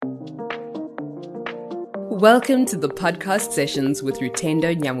Welcome to the podcast sessions with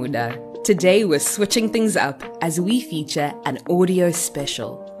Rutendo Nyamuda. Today we're switching things up as we feature an audio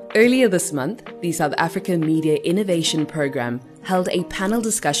special. Earlier this month, the South Africa Media Innovation Program held a panel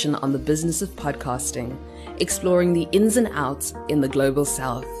discussion on the business of podcasting, exploring the ins and outs in the global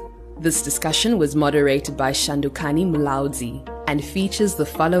south. This discussion was moderated by Shandukani Mulaudzi and features the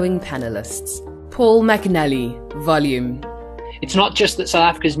following panelists. Paul McNally, Volume. It's not just that South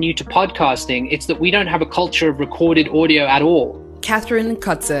Africa is new to podcasting, it's that we don't have a culture of recorded audio at all. Kathryn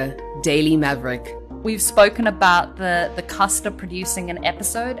Kotze, Daily Maverick. We've spoken about the cost of producing an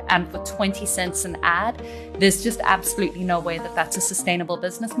episode, and for 20 cents an ad, there's just absolutely no way that that's a sustainable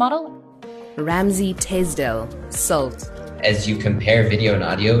business model. Ramsey, Tesdell, Sowt. As you compare video and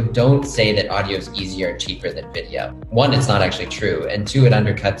audio, don't say that audio is easier and cheaper than video. One, it's not actually true, and two, it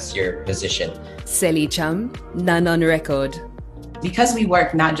undercuts your position. Selly Thiam, None on Record. Because we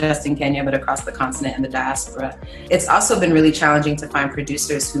work not just in Kenya, but across the continent and the diaspora, it's also been really challenging to find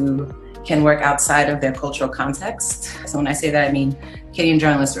producers who can work outside of their cultural context. So when I say that, I mean Kenyan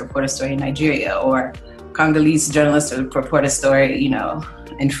journalists to report a story in Nigeria, or Congolese journalists to report a story,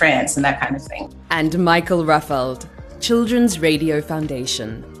 in France and that kind of thing. And Michal Rahfaldt, Children's Radio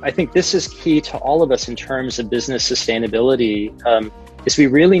Foundation. I think this is key to all of us in terms of business sustainability. Is we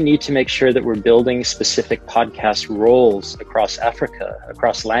really need to make sure that we're building specific podcast roles across Africa,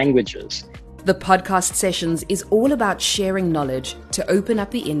 across languages. The podcast sessions is all about sharing knowledge to open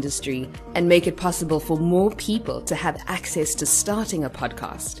up the industry and make it possible for more people to have access to starting a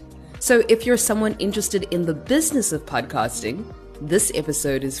podcast. So if you're someone interested in the business of podcasting, this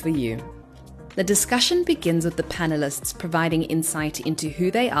episode is for you. The discussion begins with the panelists providing insight into who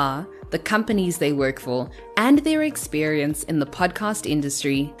they are, the companies they work for, and their experience in the podcast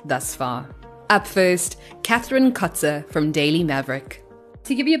industry thus far. Up first, Kathryn Kotze from Daily Maverick.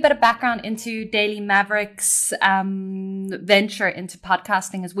 To give you a bit of background into Daily Maverick's venture into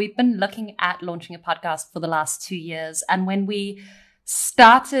podcasting, is we've been looking at launching a podcast for the last 2 years. And when we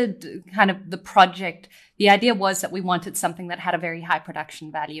started kind of the project, the idea was that we wanted something that had a very high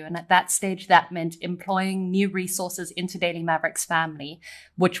production value. And at that stage, that meant employing new resources into Daily Maverick's family,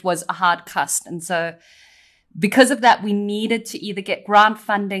 which was a hard cost. And so because of that, we needed to either get grant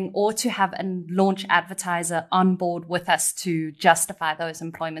funding or to have a launch advertiser on board with us to justify those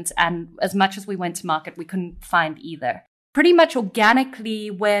employments. And as much as we went to market, we couldn't find either. Pretty much organically,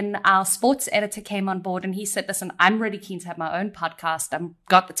 when our sports editor came on board and he said, listen, I'm really keen to have my own podcast. I've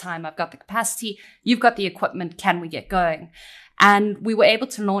got the time, I've got the capacity, you've got the equipment, can we get going? And we were able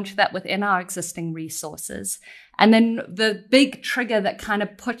to launch that within our existing resources. And then the big trigger that kind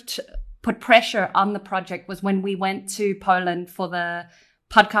of put pressure on the project was when we went to Poland for the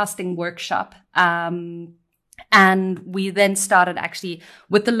podcasting workshop. And we then started actually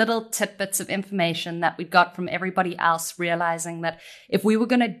with the little tidbits of information that we got from everybody else, realizing that if we were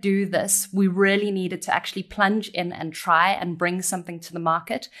going to do this, we really needed to actually plunge in and try and bring something to the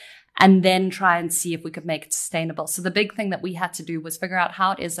market and then try and see if we could make it sustainable. So the big thing that we had to do was figure out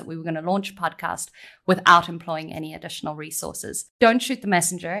how it is that we were going to launch a podcast without employing any additional resources. Don't Shoot the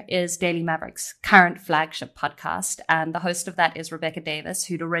Messenger is Daily Maverick's current flagship podcast. And the host of that is Rebecca Davis,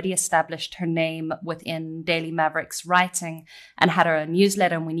 who'd already established her name within Daily Maverick's writing and had her own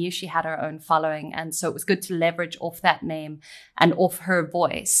newsletter. And we knew she had her own following. And so it was good to leverage off that name and off her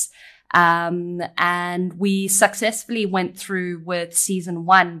voice. And we successfully went through with season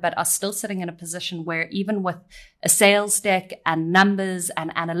 1, but are still sitting in a position where even with a sales deck and numbers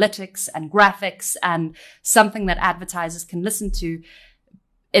and analytics and graphics and something that advertisers can listen to,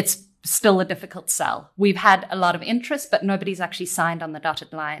 it's still a difficult sell. We've had a lot of interest, but nobody's actually signed on the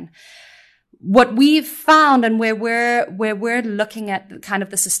dotted line. What we've found, and where we're looking at kind of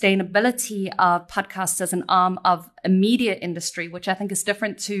the sustainability of podcasts as an arm of a media industry, which I think is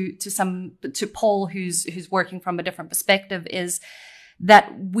different to Paul, who's working from a different perspective, is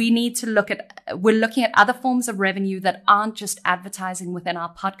that we're looking at other forms of revenue that aren't just advertising within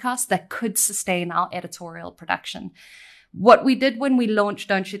our podcast that could sustain our editorial production. What we did when we launched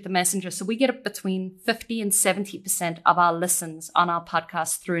Don't Shoot the Messenger, so we get between 50 and 70% of our listens on our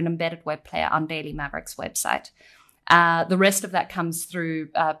podcast through an embedded web player on Daily Maverick's website. The rest of that comes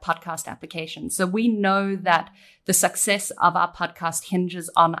through podcast applications. So we know that the success of our podcast hinges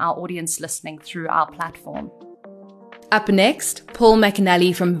on our audience listening through our platform. Up next, Paul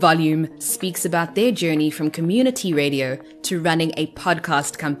McNally from Volume speaks about their journey from community radio to running a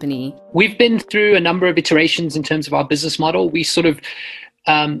podcast company. We've been through a number of iterations in terms of our business model. We sort of,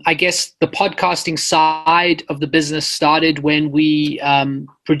 I guess the podcasting side of the business started when we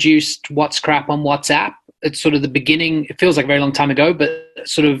produced What's Crap on WhatsApp. It's sort of the beginning. It feels like a very long time ago, but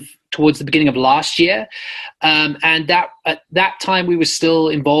sort of towards the beginning of last year. And that at that time we were still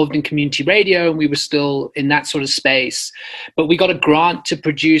involved in community radio and we were still in that sort of space. But we got a grant to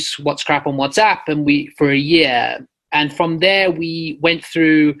produce What's Crap on WhatsApp for a year. And from there we went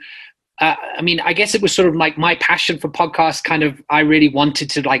through, I guess it was sort of like my passion for podcasts I really wanted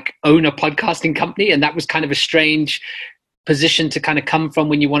to like own a podcasting company. And that was kind of a strange position to kind of come from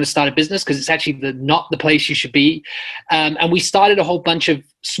when you want to start a business, because it's actually not the place you should be. And we started a whole bunch of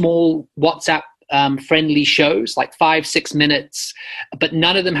small WhatsApp friendly shows, like 5-6 minutes, but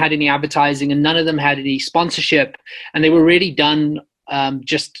none of them had any advertising and none of them had any sponsorship. And they were really done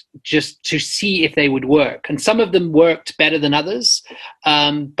just to see if they would work. And some of them worked better than others,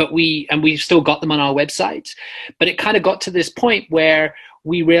 but we still got them on our website. But it kind of got to this point where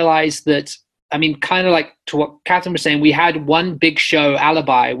we realized that, kind of like to what Kathryn was saying, we had one big show,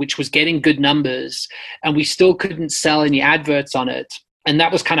 Alibi, which was getting good numbers, and we still couldn't sell any adverts on it. And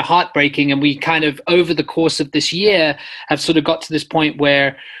that was kind of heartbreaking. And we kind of, over the course of this year, have sort of got to this point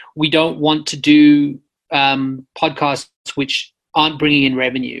where we don't want to do podcasts which aren't bringing in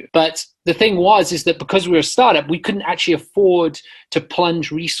revenue. But the thing is that because we were a startup, we couldn't actually afford to plunge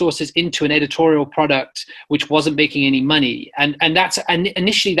resources into an editorial product which wasn't making any money. And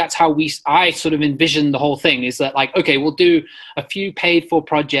initially that's how I sort of envisioned the whole thing, is that like, okay, we'll do a few paid for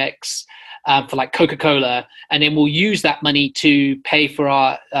projects for like Coca-Cola, and then we'll use that money to pay for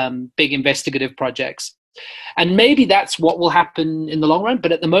our big investigative projects. And maybe that's what will happen in the long run.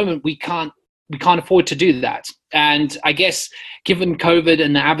 But at the moment, we can't afford to do that. And I guess given COVID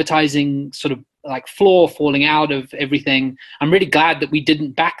and the advertising sort of like floor falling out of everything, I'm really glad that we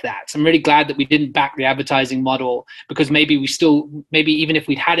didn't back that. I'm really glad that we didn't back the advertising model, because maybe even if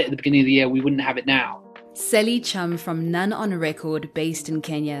we'd had it at the beginning of the year, we wouldn't have it now. Selly Thiam from None on Record, based in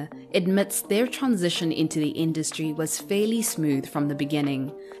Kenya, admits their transition into the industry was fairly smooth from the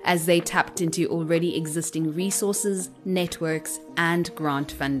beginning, as they tapped into already existing resources, networks, and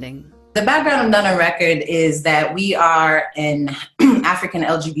grant funding. The background of None on Record is that we are an African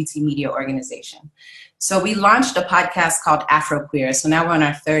LGBT media organization. So we launched a podcast called Afro Queer. So now we're on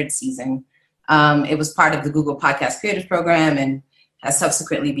our 3rd season. It was part of the Google Podcast Creators Program and has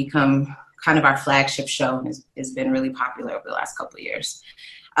subsequently become kind of our flagship show and has been really popular over the last couple of years.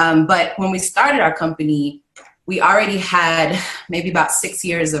 But when we started our company, we already had maybe about 6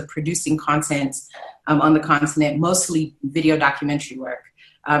 years of producing content on the continent, mostly video documentary work.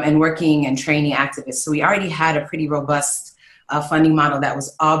 And working and training activists. So we already had a pretty robust funding model that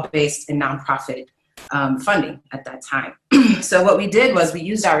was all based in nonprofit funding at that time. So what we did was we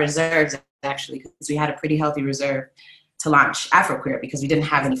used our reserves, actually, because we had a pretty healthy reserve to launch AfroQueer, because we didn't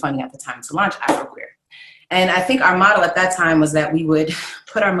have any funding at the time to launch AfroQueer. And I think our model at that time was that we would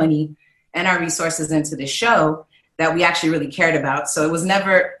put our money and our resources into this show that we actually really cared about. So it was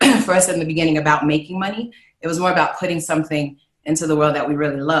never, for us in the beginning, about making money. It was more about putting something into the world that we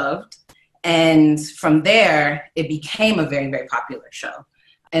really loved. And from there, it became a very, very popular show.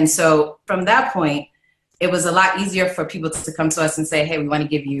 And so from that point, it was a lot easier for people to come to us and say, hey, we want to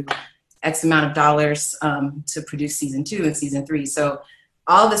give you X amount of dollars to produce season 2 and season 3. So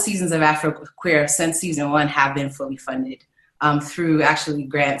all the seasons of AfroQueer since season 1 have been fully funded through actually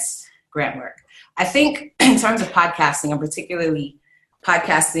grant work. I think in terms of podcasting, and particularly a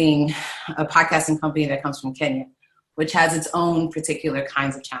podcasting company that comes from Kenya, which has its own particular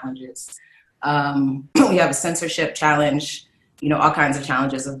kinds of challenges. We have a censorship challenge, all kinds of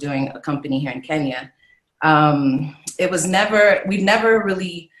challenges of doing a company here in Kenya. We've never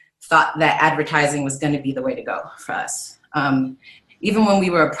really thought that advertising was going to be the way to go for us. Even when we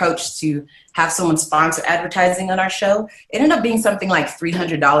were approached to have someone sponsor advertising on our show, it ended up being something like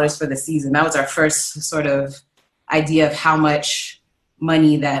 $300 for the season. That was our first sort of idea of how much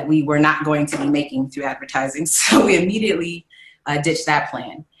money that we were not going to be making through advertising. So we immediately ditched that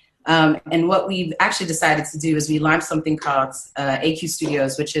plan. And what we've actually decided to do is we launched something called AQ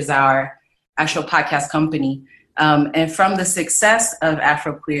Studios, which is our actual podcast company. And from the success of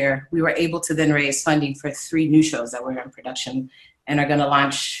AfroQueer, we were able to then raise funding for 3 new shows that were in production and are going to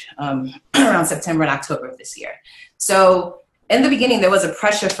launch around September and October of this year. So in the beginning, there was a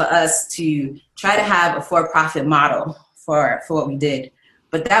pressure for us to try to have a for-profit model for what we did.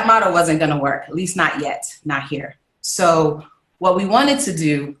 But that model wasn't going to work, at least not yet, not here. So what we wanted to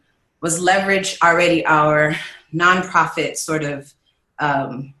do was leverage already our nonprofit sort of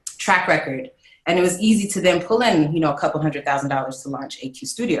track record. And it was easy to then pull in, a couple $100,000 to launch AQ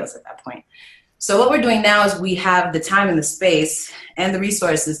Studios at that point. So what we're doing now is we have the time and the space and the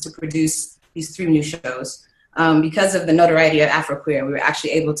resources to produce these 3 new shows. Because of the notoriety of AfroQueer, we were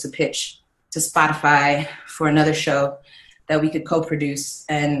actually able to pitch to Spotify for another show that we could co-produce,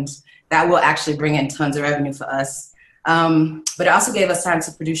 and that will actually bring in tons of revenue for us. But it also gave us time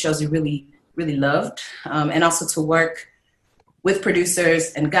to produce shows we really, really loved, and also to work with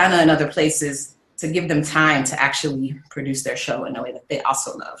producers in Ghana and other places to give them time to actually produce their show in a way that they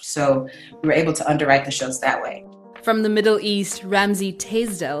also loved. So we were able to underwrite the shows that way. From the Middle East, Ramsey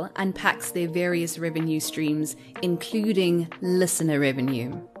Tesdell unpacks their various revenue streams, including listener revenue.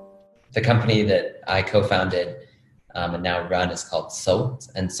 The company that I co-founded and now run is called Sowt.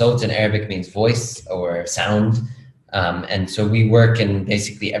 And Sowt in Arabic means voice or sound. And so we work in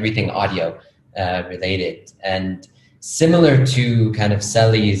basically everything audio related. And similar to kind of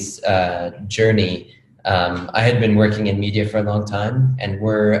Selly's journey, I had been working in media for a long time, and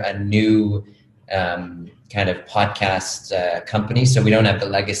we're a new kind of podcast company. So we don't have the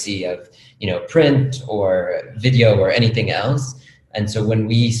legacy of, print or video or anything else. And so when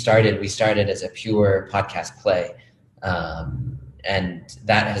we started as a pure podcast play. And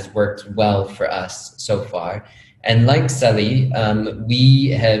that has worked well for us so far. And like Selly, we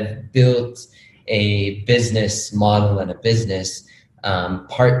have built a business model and a business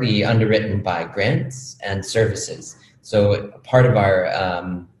partly underwritten by grants and services. So part of our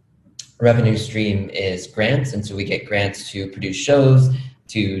revenue stream is grants. And so we get grants to produce shows,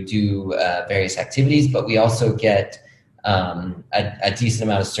 to do various activities, but we also get a decent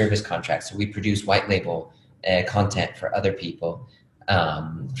amount of service contracts. So we produce white label content for other people,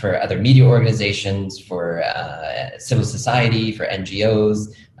 for other media organizations, for civil society, for NGOs.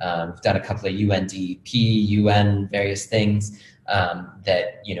 We've done a couple of UNDP, UN, various things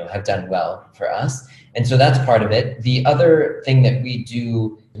that have done well for us. And so that's part of it. The other thing that we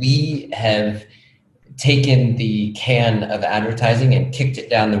do, we have taken the can of advertising and kicked it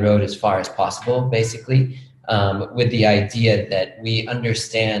down the road as far as possible, basically, with the idea that we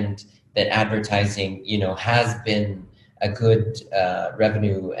understand that advertising, has been a good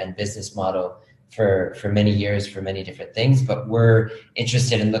revenue and business model for many years, for many different things, but we're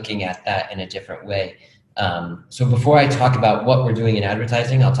interested in looking at that in a different way. So before I talk about what we're doing in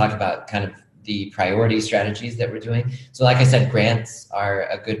advertising, I'll talk about kind of the priority strategies that we're doing. So like I said, grants are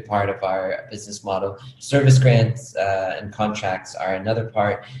a good part of our business model. Service grants and contracts are another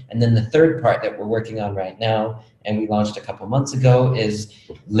part. And then the third part that we're working on right now, and we launched a couple months ago, is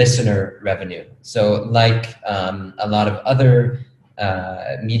listener revenue. So like a lot of other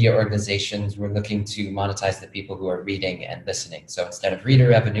media organizations, we're looking to monetize the people who are reading and listening. So instead of reader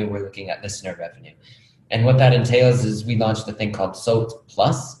revenue, we're looking at listener revenue. And what that entails is we launched a thing called Sowt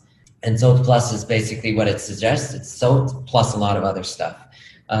Plus. And Sowt Plus is basically what it suggests. It's Sowt plus a lot of other stuff.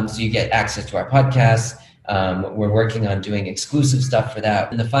 So you get access to our podcasts. We're working on doing exclusive stuff for that.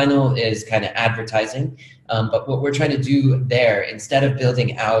 And the final is kind of advertising. But what we're trying to do there, instead of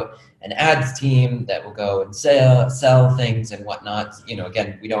building out an ads team that will go and sell things and whatnot,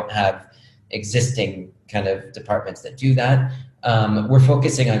 again, we don't have existing kind of departments that do that. We're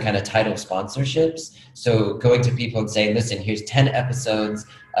focusing on kind of title sponsorships. So going to people and saying, listen, here's 10 episodes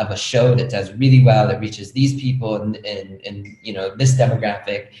of a show that does really well, that reaches these people in this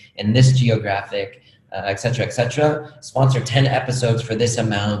demographic, in this geographic, et cetera, sponsor 10 episodes for this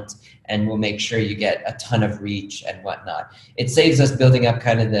amount, and we'll make sure you get a ton of reach and whatnot. It saves us building up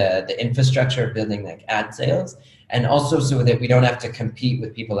kind of the infrastructure of building like ad sales, and also so that we don't have to compete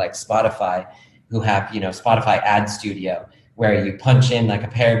with people like Spotify, who have, Spotify Ad Studio, where you punch in like a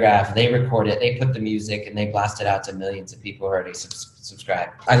paragraph, they record it, they put the music, and they blast it out to millions of people who already subscribe.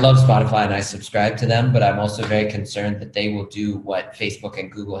 I love Spotify and I subscribe to them, but I'm also very concerned that they will do what Facebook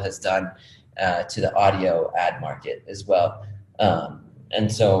and Google has done to the audio ad market as well.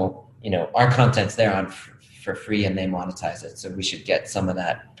 And so, our content's there on for free and they monetize it. So we should get some of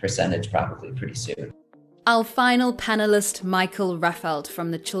that percentage probably pretty soon. Our final panelist, Michal Rahfaldt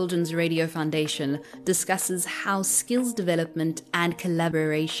from the Children's Radio Foundation, discusses how skills development and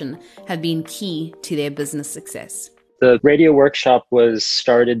collaboration have been key to their business success. The radio workshop was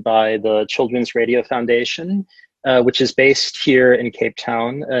started by the Children's Radio Foundation, which is based here in Cape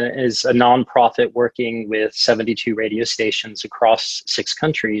Town, is a nonprofit working with 72 radio stations across 6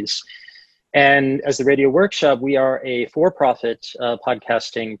 countries. And as the Radio Workshop, we are a for-profit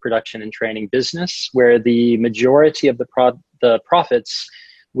podcasting production and training business where the majority of the profits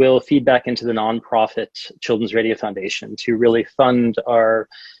will feed back into the nonprofit Children's Radio Foundation to really fund our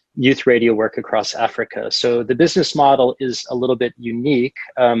youth radio work across Africa. So the business model is a little bit unique,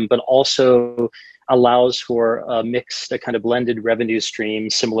 but also allows for a mixed, a kind of blended revenue stream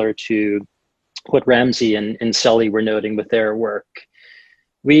similar to what Ramsey and Selly were noting with their work.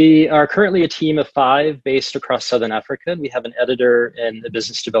 We are currently a team of 5 based across Southern Africa. We have an editor and a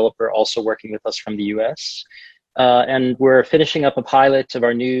business developer also working with us from the US. And we're finishing up a pilot of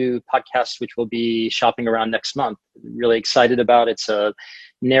our new podcast, which will be shopping around next month. Really excited about it. It's a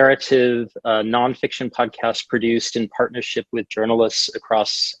narrative, nonfiction podcast produced in partnership with journalists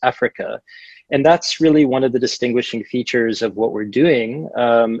across Africa. And that's really one of the distinguishing features of what we're doing,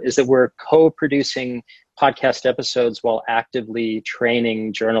 is that we're co-producing podcast episodes while actively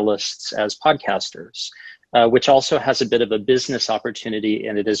training journalists as podcasters, which also has a bit of a business opportunity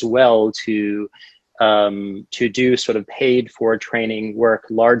in it as well to do sort of paid for training work,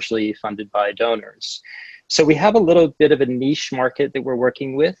 largely funded by donors. So we have a little bit of a niche market that we're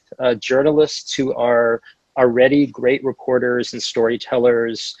working with, journalists who are already great reporters and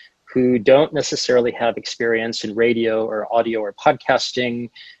storytellers who don't necessarily have experience in radio or audio or podcasting.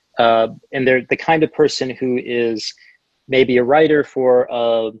 And they're the kind of person who is maybe a writer for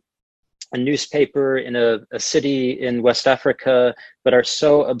a newspaper in a city in West Africa, but are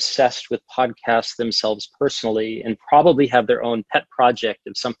so obsessed with podcasts themselves personally and probably have their own pet project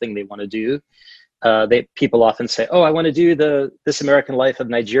of something they want to do. People often say, oh, I want to do This American Life of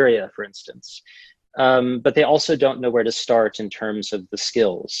Nigeria, for instance. But they also don't know where to start in terms of the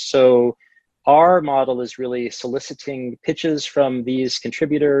skills. So our model is really soliciting pitches from these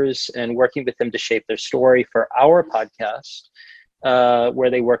contributors and working with them to shape their story for our podcast,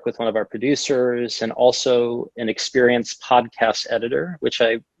 where they work with one of our producers and also an experienced podcast editor,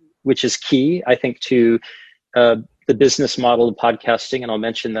 which is key, I think, to the business model of podcasting. And I'll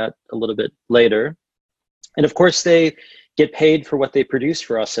mention that a little bit later. And of course, they get paid for what they produce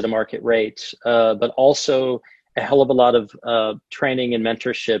for us at a market rate, but also a hell of a lot of training and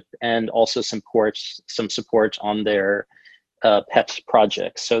mentorship, and also some support on their pet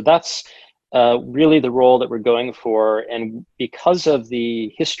projects. So that's really the role that we're going for. And because of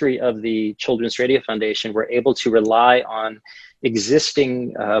the history of the Children's Radio Foundation, we're able to rely on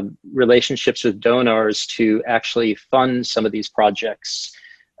existing relationships with donors to actually fund some of these projects.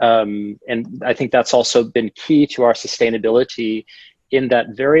 And I think that's also been key to our sustainability in that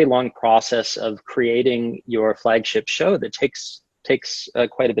very long process of creating your flagship show that takes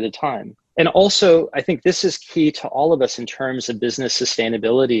quite a bit of time. And also, I think this is key to all of us in terms of business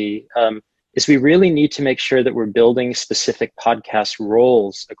sustainability, is we really need to make sure that we're building specific podcast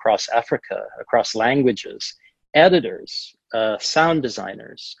roles across Africa, across languages, editors, sound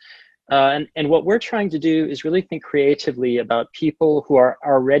designers. And what we're trying to do is really think creatively about people who are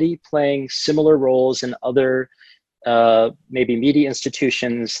already playing similar roles in other maybe media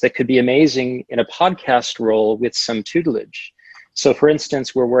institutions that could be amazing in a podcast role with some tutelage. So for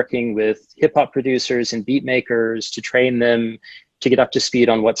instance, we're working with hip hop producers and beat makers to train them to get up to speed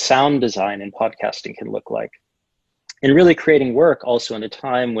on what sound design in podcasting can look like. And really creating work also in a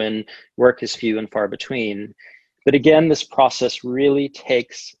time when work is few and far between. But again, this process really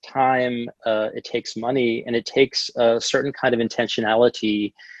takes time, it takes money, and it takes a certain kind of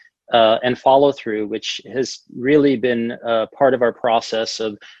intentionality and follow through, which has really been part of our process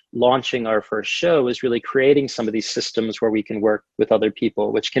of launching our first show, is really creating some of these systems where we can work with other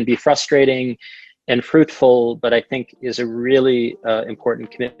people, which can be frustrating and fruitful, but I think is a really important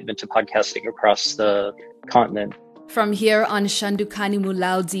commitment to podcasting across the continent. From here on, Shandukani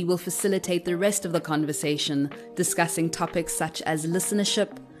Mulaudzi will facilitate the rest of the conversation, discussing topics such as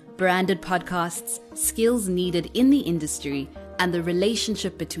listenership, branded podcasts, skills needed in the industry, and the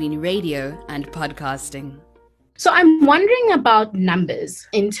relationship between radio and podcasting. So I'm wondering about numbers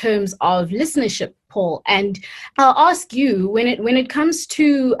in terms of listenership, Paul, and I'll ask you when it comes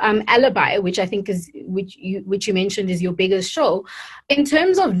to Alibi, which I think is which you mentioned is your biggest show. In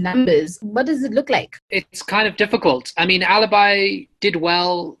terms of numbers, what does it look like? It's kind of difficult. I mean, Alibi did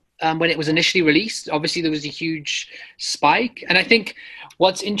well when it was initially released. Obviously, there was a huge spike, and I think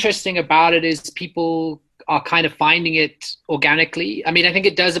what's interesting about it is people are kind of finding it organically. I mean, I think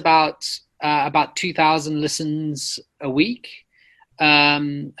it does about 2,000 listens a week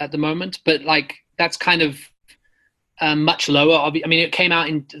at the moment, but like that's kind of much lower. I mean, it came out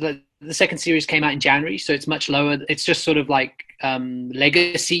in the second series came out in January, so it's much lower. It's just sort of like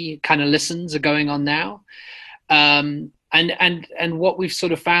legacy kind of listens are going on now, and what we've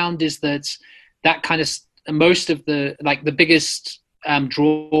sort of found is that kind of most of the biggest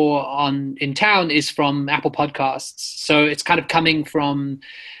draw in town is from Apple Podcasts. So it's kind of coming from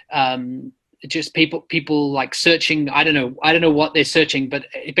just people like searching. I don't know what they're searching, but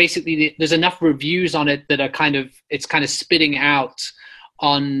basically there's enough reviews on it that are it's kind of spitting out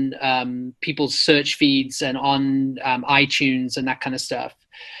on people's search feeds and on iTunes and that kind of stuff.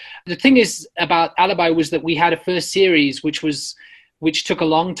 The thing is about Alibi was that we had a first series which took a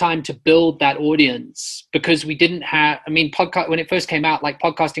long time to build that audience, because we didn't have, I mean, when it first came out, like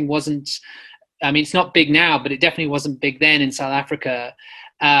podcasting wasn't I mean, it's not big now, but it definitely wasn't big then in South Africa.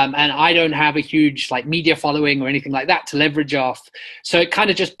 And I don't have a huge like media following or anything like that to leverage off. So it kind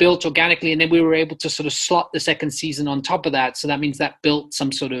of just built organically. And then we were able to sort of slot the second season on top of that. So that means that built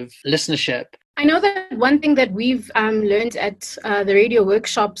some sort of listenership. I know that one thing that we've learned at the radio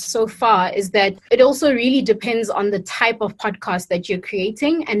workshops so far is that it also really depends on the type of podcast that you're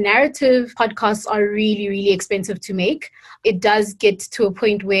creating. And narrative podcasts are really, really expensive to make. It does get to a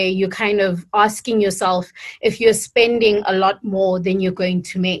point where you're kind of asking yourself if you're spending a lot more than you're going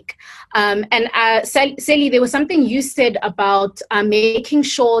to make. Selly, there was something you said about making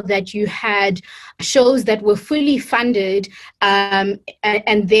sure that you had shows that were fully funded and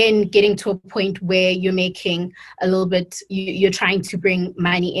then getting to a point where you're making a little bit, you're trying to bring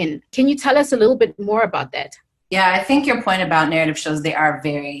money in. Can you tell us a little bit more about that? Yeah, I think your point about narrative shows, they are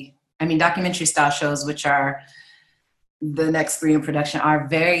documentary style shows, which are the next 3 in production,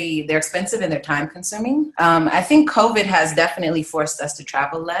 they're expensive and they're time consuming. I think COVID has definitely forced us to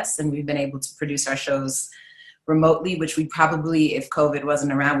travel less, and we've been able to produce our shows remotely, which we probably, if COVID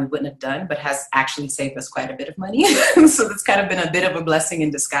wasn't around, we wouldn't have done, but has actually saved us quite a bit of money. So it's kind of been a bit of a blessing in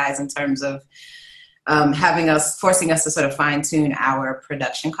disguise in terms of forcing us to sort of fine tune our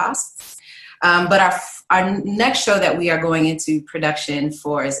production costs. But our next show that we are going into production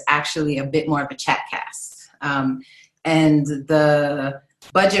for is actually a bit more of a chat cast. And the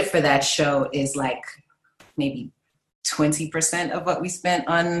budget for that show is like maybe 20% of what we spent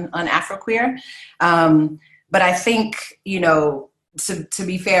on Afroqueer. But I think, to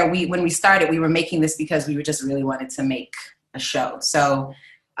be fair, when we started, we were making this because we just really wanted to make a show. So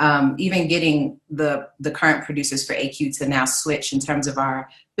even getting the current producers for AQ to now switch in terms of our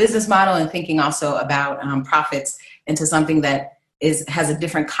business model and thinking also about profits into something that has a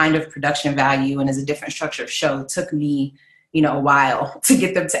different kind of production value and is a different structure of show took me, a while to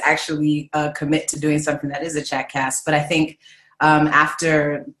get them to actually commit to doing something that is a chat cast. But I think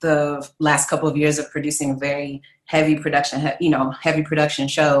after the last couple of years of producing a very heavy production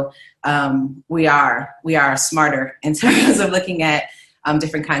show, we are smarter in terms of looking at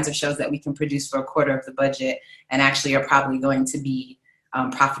different kinds of shows that we can produce for a quarter of the budget and actually are probably going to be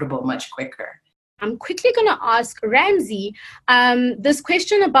profitable much quicker. I'm quickly going to ask Ramsey this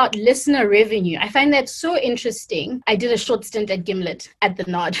question about listener revenue. I find that so interesting. I did a short stint at Gimlet at the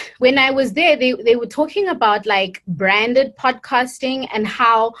Nod. When I was there, they were talking about like branded podcasting and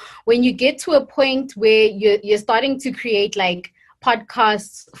how when you get to a point where you're starting to create like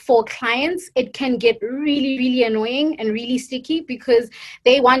podcasts for clients, it can get really, really annoying and really sticky because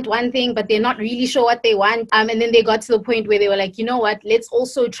they want one thing, but they're not really sure what they want. And then they got to the point where they were like, you know what, let's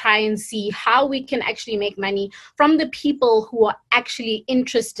also try and see how we can actually make money from the people who are actually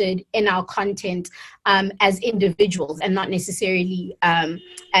interested in our content as individuals and not necessarily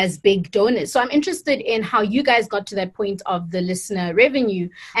as big donors. So I'm interested in how you guys got to that point of the listener revenue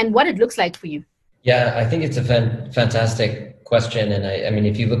and what it looks like for you. Yeah, I think it's a fantastic question. And I mean,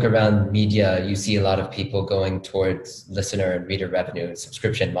 if you look around media, you see a lot of people going towards listener and reader revenue and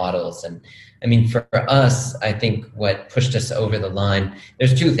subscription models. And I mean, for us, I think what pushed us over the line,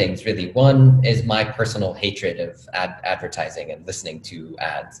 there's two things really. One is my personal hatred of advertising and listening to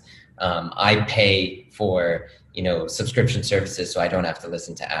ads. I pay for, subscription services so I don't have to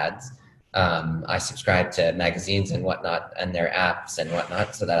listen to ads. I subscribe to magazines and whatnot and their apps and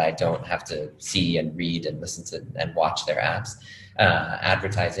whatnot so that I don't have to see and read and listen to and watch their apps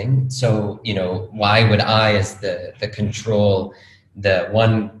advertising. So, why would I as the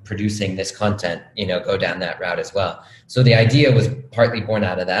one producing this content, go down that route as well? So the idea was partly born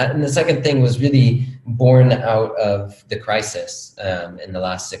out of that. And the second thing was really born out of the crisis in the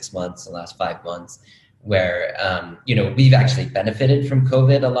last 6 months, the last 5 months, where, we've actually benefited from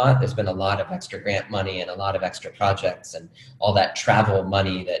COVID a lot. There's been a lot of extra grant money and a lot of extra projects, and all that travel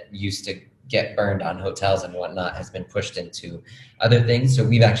money that used to get burned on hotels and whatnot has been pushed into other things. So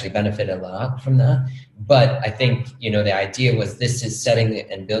we've actually benefited a lot from that. But I think, the idea was this is setting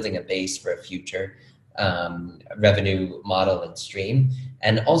and building a base for a future revenue model and stream.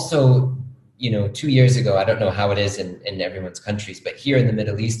 And also, 2 years ago, I don't know how it is in everyone's countries, but here in the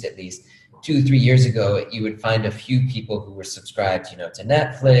Middle East, at least, 2-3 years ago, you would find a few people who were subscribed, to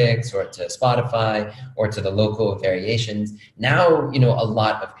Netflix or to Spotify or to the local variations. Now, a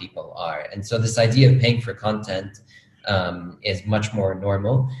lot of people are. And so this idea of paying for content is much more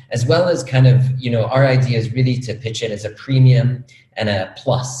normal, as well as kind of, our idea is really to pitch it as a premium and a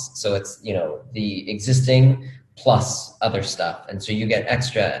plus. So it's, the existing plus other stuff. And so you get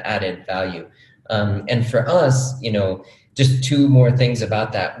extra added value. And for us, just two more things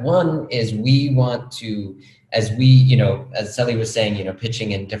about that. One is we want to as we, as Selly was saying,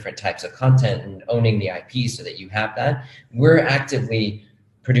 pitching in different types of content and owning the IP so that you have that, we're actively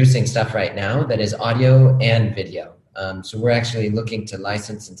producing stuff right now that is audio and video. So we're actually looking to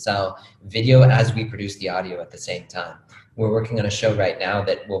license and sell video as we produce the audio at the same time. We're working on a show right now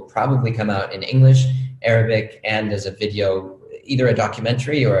that will probably come out in English, Arabic, and as a video, either a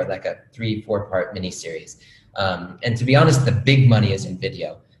documentary or like a 3-4 part miniseries. And to be honest, the big money is in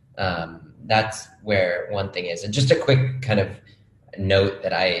video. That's where one thing is. And just a quick kind of note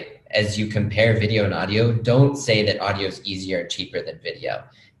that as you compare video and audio, don't say that audio is easier and cheaper than video.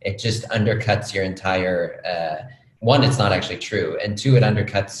 It just undercuts your entire, one, it's not actually true. And two, it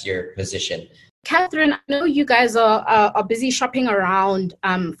undercuts your position. Kathryn, I know you guys are busy shopping around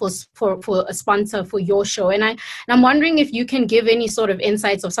for a sponsor for your show. And I'm wondering if you can give any sort of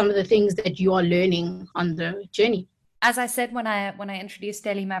insights of some of the things that you are learning on the journey. As I said when I introduced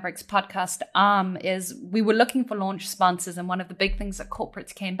Daily Maverick's podcast, is we were looking for launch sponsors, and one of the big things that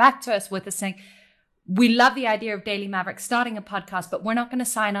corporates came back to us with is saying, we love the idea of Daily Maverick starting a podcast, but we're not going to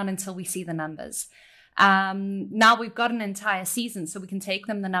sign on until we see the numbers. Now we've got an entire season, so we can take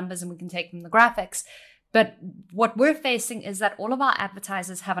them the numbers and we can take them the graphics. But what we're facing is that all of our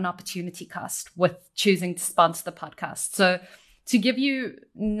advertisers have an opportunity cost with choosing to sponsor the podcast. So to give you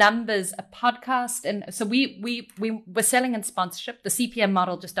numbers, a podcast, and so we were selling in sponsorship. The CPM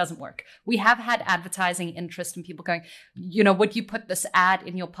model just doesn't work. We have had advertising interest and people going, would you put this ad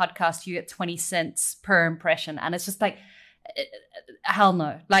in your podcast? You get 20 cents per impression. And it's just like, hell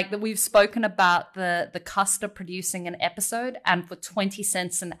no. Like we've spoken about the cost of producing an episode, and for 20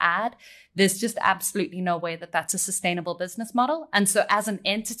 cents an ad, there's just absolutely no way that that's a sustainable business model. And so as an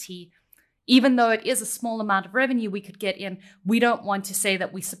entity, even though it is a small amount of revenue we could get in, we don't want to say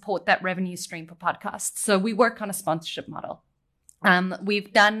that we support that revenue stream for podcasts. So we work on a sponsorship model.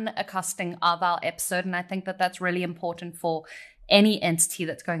 We've done a costing of our episode, and I think that that's really important for any entity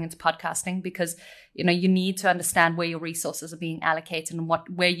that's going into podcasting, because you need to understand where your resources are being allocated and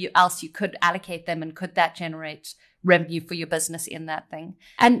where else you could allocate them, and could that generate revenue for your business in that thing.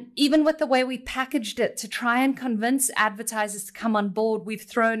 And even with the way we packaged it to try and convince advertisers to come on board, we've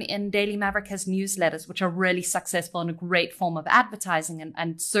thrown in Daily Maverick has newsletters, which are really successful and a great form of advertising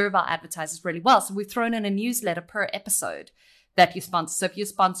and serve our advertisers really well. So we've thrown in a newsletter per episode that you sponsor. So if you're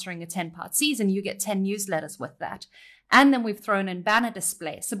sponsoring a 10-part season, you get 10 newsletters with that. And then we've thrown in banner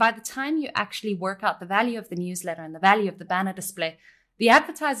display. So by the time you actually work out the value of the newsletter and the value of the banner display, the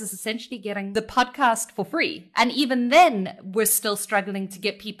advertiser is essentially getting the podcast for free. And even then, we're still struggling to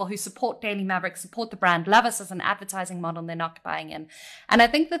get people who support Daily Maverick, support the brand, love us as an advertising model, and they're not buying in. And I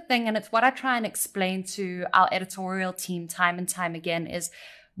think the thing, and it's what I try and explain to our editorial team time and time again, is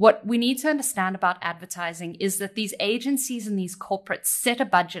what we need to understand about advertising is that these agencies and these corporates set a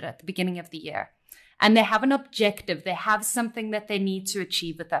budget at the beginning of the year. And they have an objective. They have something that they need to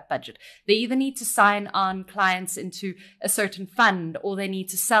achieve with that budget. They either need to sign on clients into a certain fund, or they need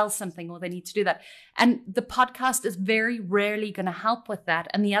to sell something, or they need to do that. And the podcast is very rarely going to help with that.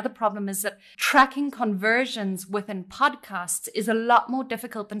 And the other problem is that tracking conversions within podcasts is a lot more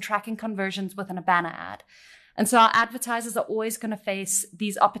difficult than tracking conversions within a banner ad. And so our advertisers are always going to face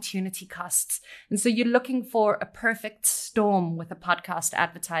these opportunity costs. And so you're looking for a perfect storm with a podcast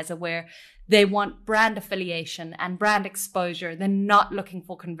advertiser where they want brand affiliation and brand exposure. They're not looking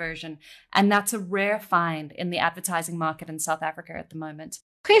for conversion. And that's a rare find in the advertising market in South Africa at the moment.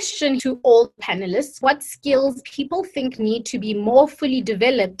 Question to all panelists: what skills people think need to be more fully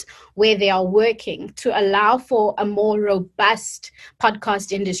developed where they are working to allow for a more robust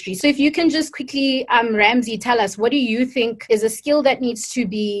podcast industry? So if you can just quickly, Ramsey, tell us, what do you think is a skill that needs to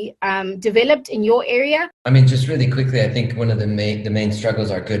be developed in your area? I mean, just really quickly, I think one of the main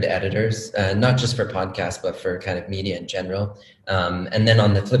struggles are good editors, not just for podcasts, but for kind of media in general. And then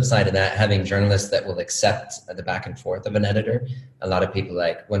on the flip side of that, having journalists that will accept the back and forth of an editor. A lot of people,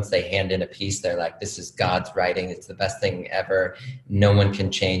 like, once they hand in a piece, they're like, this is God's writing. It's the best thing ever. No one can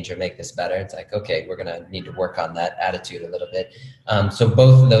change or make this better. It's like, okay, we're going to need to work on that attitude a little bit. So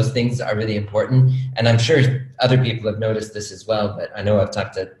both of those things are really important. And I'm sure other people have noticed this as well, but I know I've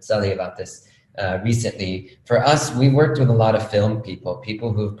talked to Selly about this recently. For us, we worked with a lot of film people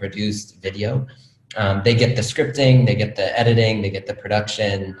who've produced video. They get the scripting, they get the editing, they get the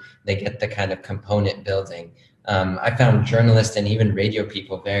production, they get the kind of component building. I found journalists and even radio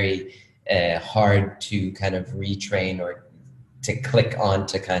people very hard to kind of retrain or to click on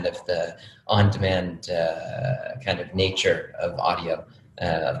to kind of the on-demand kind of nature of audio,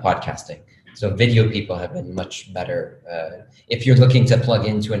 of podcasting. So video people have been much better. If you're looking to plug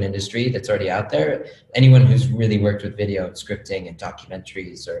into an industry that's already out there, anyone who's really worked with video and scripting and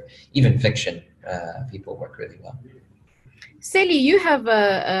documentaries or even fiction people work really well. Selly, you have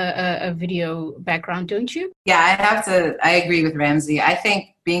a video background, don't you? Yeah, I agree with Ramsey. I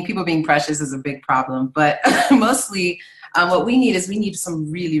think people being precious is a big problem, but mostly what we need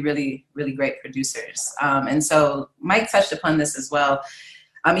some really, really, really great producers. And so Mike touched upon this as well.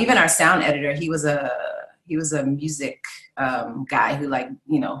 Even our sound editor, he was a music guy who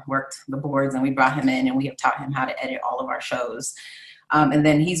worked the boards, and we brought him in and we have taught him how to edit all of our shows. And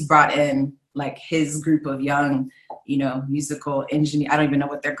then he's brought in like his group of young, musical engineer. I don't even know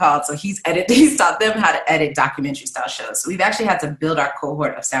what they're called. So he's taught them how to edit documentary style shows. So we've actually had to build our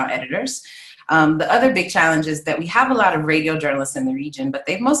cohort of sound editors. The other big challenge is that we have a lot of radio journalists in the region, but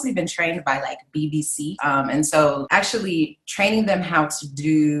they've mostly been trained by like BBC. And so actually training them how to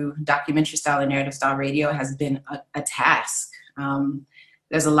do documentary style and narrative style radio has been a task.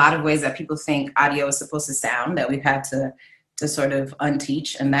 There's a lot of ways that people think audio is supposed to sound that we've had to sort of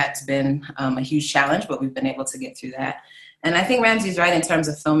unteach, and that's been a huge challenge, but we've been able to get through that. And I think Ramsey's right in terms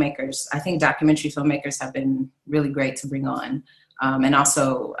of filmmakers. I think documentary filmmakers have been really great to bring on. And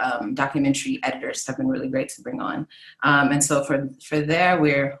also documentary editors have been really great to bring on. And so for there,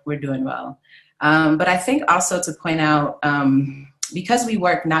 we're doing well. But I think also to point out, because we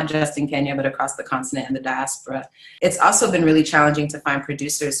work not just in Kenya, but across the continent and the diaspora, it's also been really challenging to find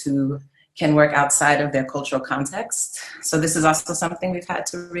producers who can work outside of their cultural context. So this is also something we've had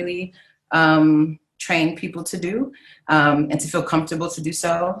to really train people to do, and to feel comfortable to do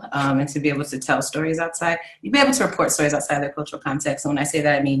so, and to be able to tell stories outside. You'd be able to report stories outside their cultural context. And when I say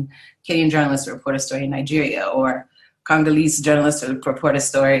that, I mean Kenyan journalists to report a story in Nigeria, or Congolese journalists to report a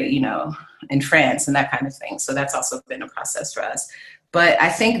story, in France, and that kind of thing. So that's also been a process for us. But I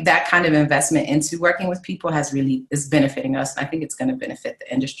think that kind of investment into working with people is benefiting us. And I think it's going to benefit the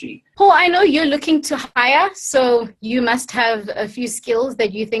industry. Paul, I know you're looking to hire, so you must have a few skills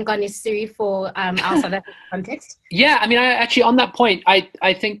that you think are necessary for our South African context. Yeah, I mean, actually, on that point,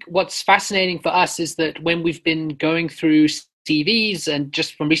 I think what's fascinating for us is that when we've been going through CVs and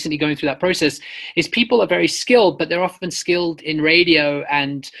just from recently going through that process, is people are very skilled, but they're often skilled in radio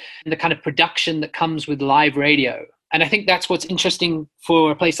and the kind of production that comes with live radio. And I think that's what's interesting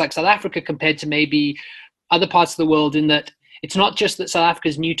for a place like South Africa compared to maybe other parts of the world, in that it's not just that South Africa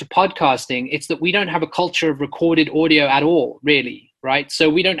is new to podcasting, it's that we don't have a culture of recorded audio at all, really, right? So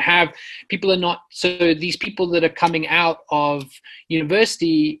we don't have, so these people that are coming out of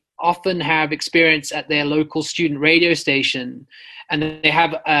university often have experience at their local student radio station, and they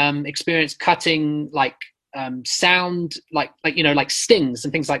have experience cutting sound, like stings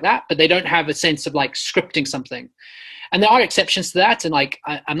and things like that, but they don't have a sense of like scripting something. And there are exceptions to that, and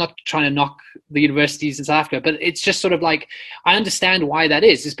I'm not trying to knock the universities in South Africa, but it's just sort of like, I understand why that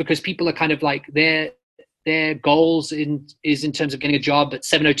is because people are kind of like their goals is in terms of getting a job at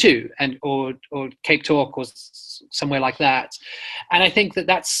 702 or Cape Talk or somewhere like that. And I think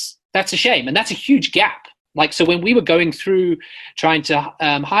that's a shame, and that's a huge gap. So when we were going through trying to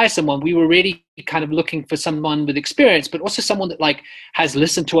hire someone, we were really kind of looking for someone with experience, but also someone that has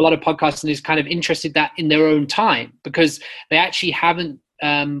listened to a lot of podcasts and is kind of interested that in their own time, because they actually haven't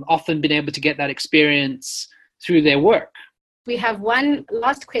often been able to get that experience through their work. We have one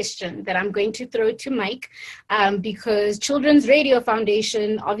last question that I'm going to throw to Mike, because Children's Radio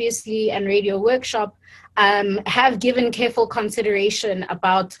Foundation, obviously, and Radio Workshop have given careful consideration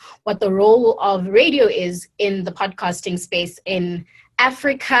about what the role of radio is in the podcasting space in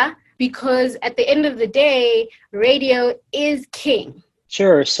Africa, because at the end of the day, radio is king.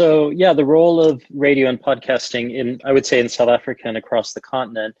 Sure. So, yeah, the role of radio and podcasting I would say in South Africa and across the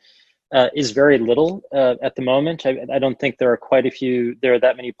continent is very little at the moment. I don't think there are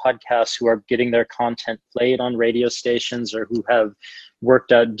that many podcasts who are getting their content played on radio stations or who have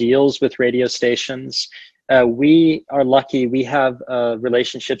worked out deals with radio stations. We are lucky. We have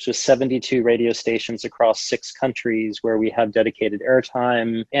relationships with 72 radio stations across 6 countries where we have dedicated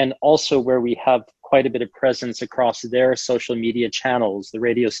airtime, and also where we have quite a bit of presence across their social media channels, the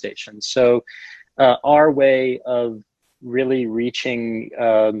radio stations. So our way of really reaching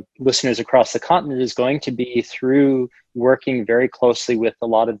listeners across the continent is going to be through working very closely with a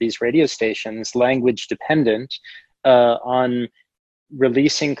lot of these radio stations, language dependent, on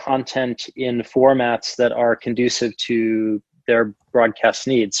releasing content in formats that are conducive to their broadcast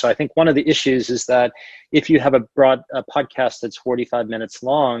needs. So I think one of the issues is that if you have a podcast that's 45 minutes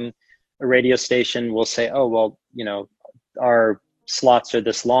long, a radio station will say, oh, well, our slots are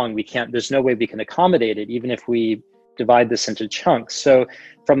this long. There's no way we can accommodate it, even if we divide this into chunks. So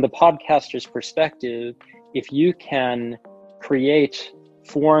from the podcaster's perspective, if you can create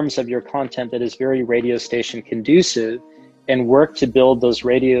forms of your content that is very radio station conducive, and work to build those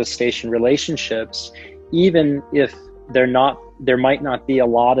radio station relationships, even if there might not be a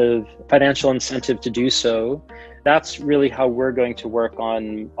lot of financial incentive to do so. That's really how we're going to work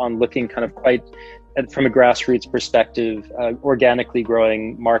on looking kind of quite from a grassroots perspective, organically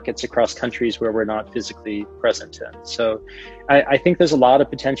growing markets across countries where we're not physically present in. So I think there's a lot of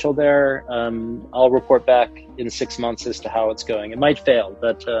potential there. I'll report back in 6 months as to how it's going. It might fail,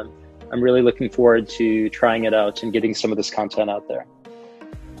 but I'm really looking forward to trying it out and getting some of this content out there.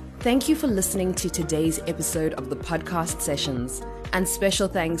 Thank you for listening to today's episode of the Podcast Sessions, and special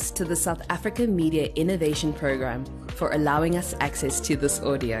thanks to the South Africa Media Innovation Program for allowing us access to this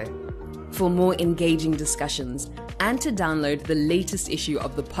audio. For more engaging discussions and to download the latest issue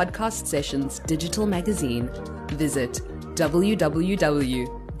of the Podcast Sessions digital magazine, visit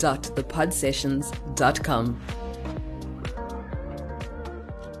www.thepodsessions.com.